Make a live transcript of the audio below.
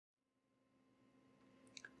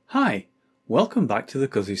Hi, welcome back to the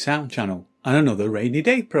Cuzzy Sound channel and another rainy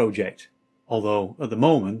day project. Although at the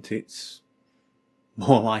moment it's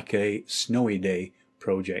more like a snowy day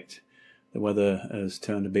project. The weather has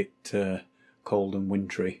turned a bit cold and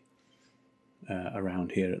wintry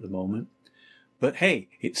around here at the moment. But hey,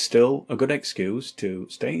 it's still a good excuse to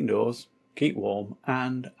stay indoors, keep warm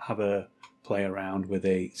and have a play around with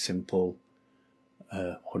a simple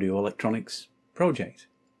audio electronics project.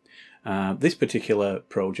 This particular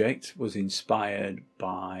project was inspired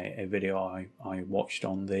by a video I watched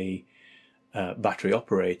on the battery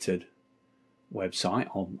operated website.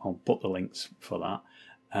 I'll put the links for that.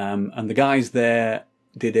 And the guys there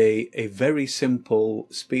did a very simple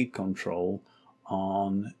speed control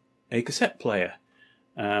on a cassette player.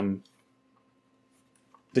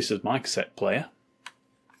 This is my cassette player.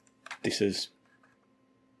 This is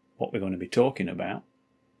what we're going to be talking about.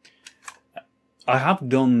 I have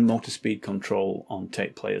done motor speed control on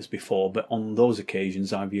tape players before, but on those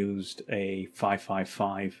occasions I've used a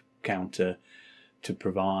 555 counter to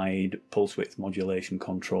provide pulse width modulation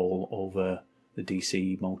control over the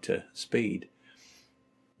DC motor speed.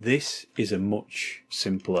 This is a much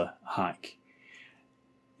simpler hack.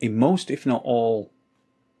 In most, if not all,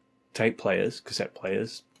 tape players, cassette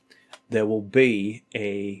players, there will be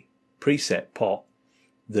a preset pot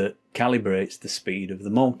that calibrates the speed of the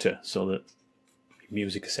motor so that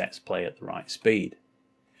music cassettes play at the right speed.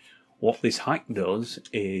 What this hack does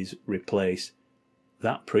is replace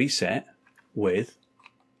that preset with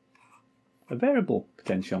a variable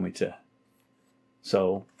potentiometer,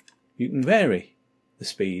 so you can vary the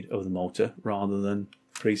speed of the motor rather than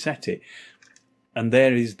preset it. And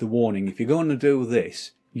there is the warning: if you're going to do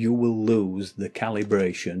this, you will lose the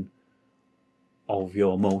calibration of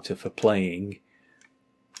your motor for playing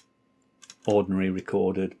ordinary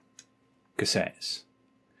recorded cassettes.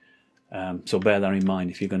 So bear that in mind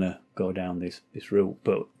if you're going to go down this route.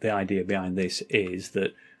 But the idea behind this is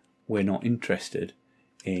that we're not interested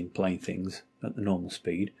in playing things at the normal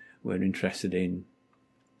speed. We're interested in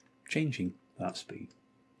changing that speed.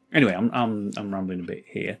 Anyway, I'm rambling a bit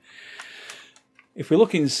here. If we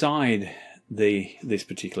look inside this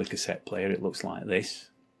particular cassette player, it looks like this.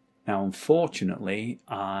 Now, unfortunately,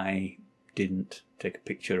 I didn't take a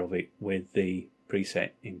picture of it with the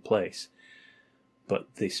preset in place,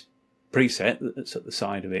 but this preset that's at the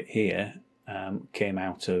side of it here came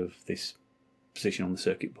out of this position on the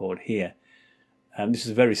circuit board here. This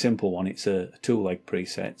is a very simple one. It's a two-leg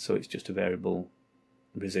preset, so it's just a variable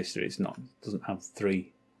resistor. Doesn't have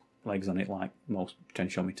three legs on it like most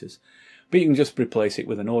potentiometers, but you can just replace it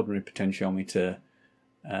with an ordinary potentiometer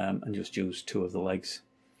and just use two of the legs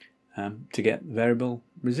to get variable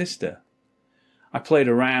resistor. I played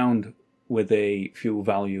around with a few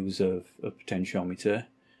values of potentiometer,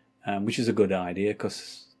 which is a good idea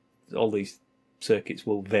because all these circuits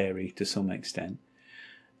will vary to some extent.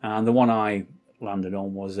 And the one I landed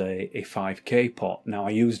on was a 5K pot. Now,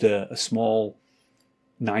 I used a small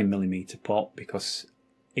 9mm pot because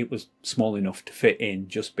it was small enough to fit in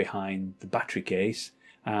just behind the battery case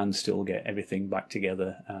and still get everything back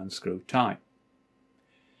together and screwed tight.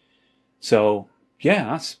 So yeah,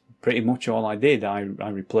 that's pretty much all I did. I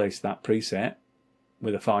replaced that preset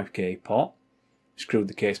with a 5K pot, screwed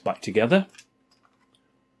the case back together,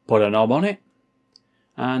 put a knob on it,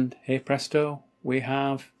 and hey presto, we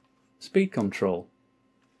have speed control.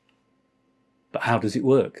 But how does it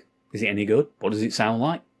work? Is it any good? What does it sound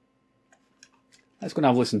like? Let's go and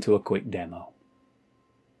have a listen to a quick demo.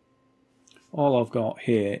 All I've got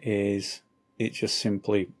here is it's just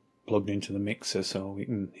simply plugged into the mixer so we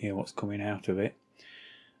can hear what's coming out of it.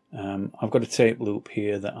 I've got a tape loop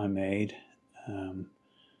here that I made.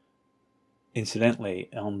 Incidentally,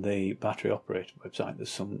 on the battery operated website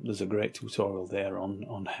there's a great tutorial there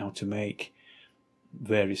on how to make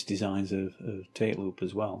various designs of tape loop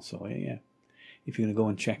as well. So yeah, if you're going to go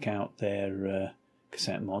and check out their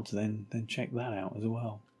cassette mods, then check that out as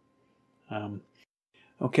well.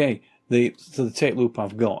 Okay, so the tape loop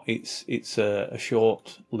I've got, it's a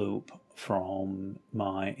short loop from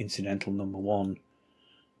my incidental number 1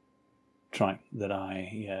 track that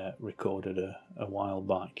I recorded a while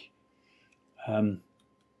back.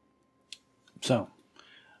 So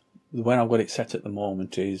the way I've got it set at the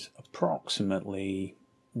moment is approximately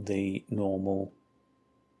the normal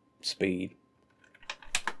speed.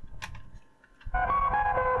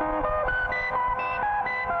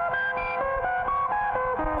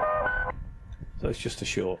 So it's just a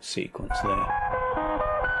short sequence there.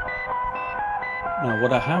 Now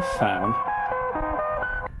what I have found,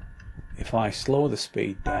 if I slow the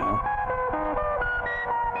speed down,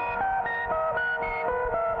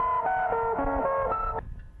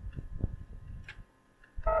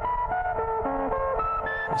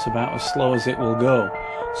 that's about as slow as it will go.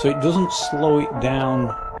 So it doesn't slow it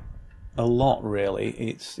down a lot, really.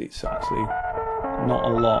 It's actually not a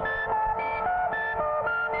lot.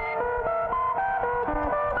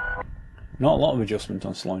 Not a lot of adjustment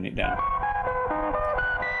on slowing it down.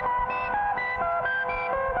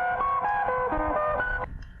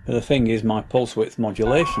 But the thing is, my pulse width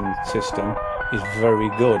modulation system is very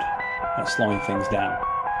good at slowing things down.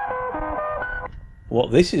 What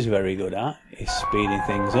this is very good at is speeding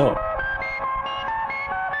things up.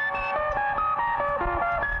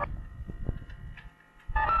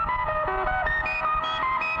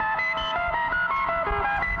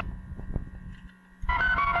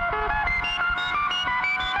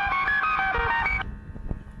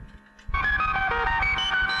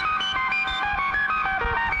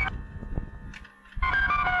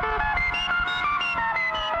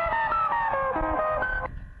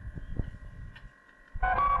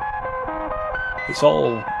 It's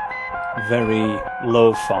all very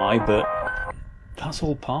lo-fi, but that's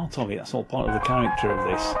all part of it. That's all part of the character of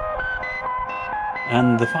this.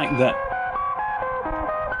 And the fact that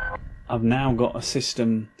I've now got a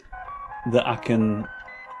system that I can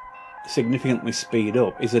significantly speed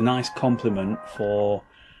up is a nice compliment for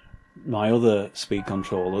my other speed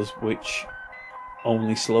controllers, which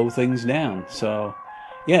only slow things down. So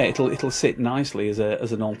yeah, it'll sit nicely as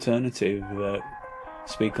an alternative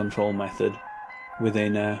speed control method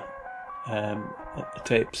within a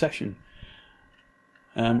tape session,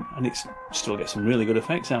 and it's still get some really good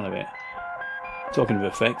effects out of it. Talking of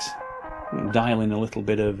effects, dial in a little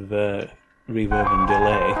bit of reverb and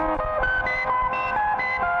delay.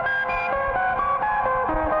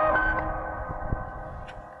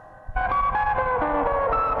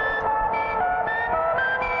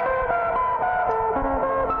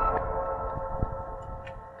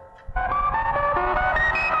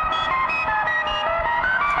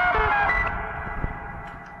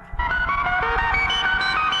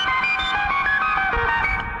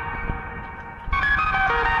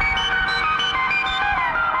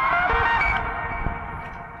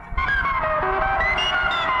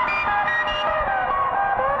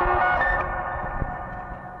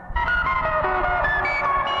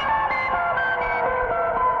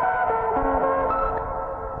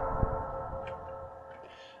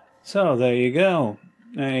 So there you go,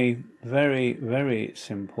 a very, very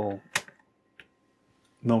simple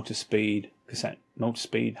cassette motor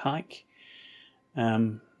speed hike.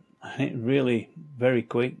 And it really very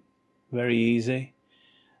quick, very easy.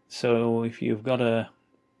 So if you've got a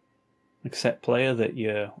cassette player that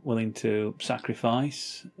you're willing to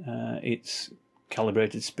sacrifice its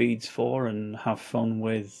calibrated speeds for, and have fun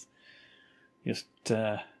with just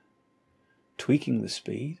tweaking the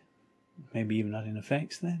speed, maybe even adding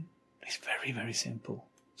effects, then it's very, very simple.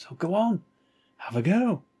 So go on, have a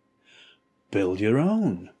go, build your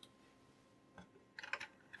own.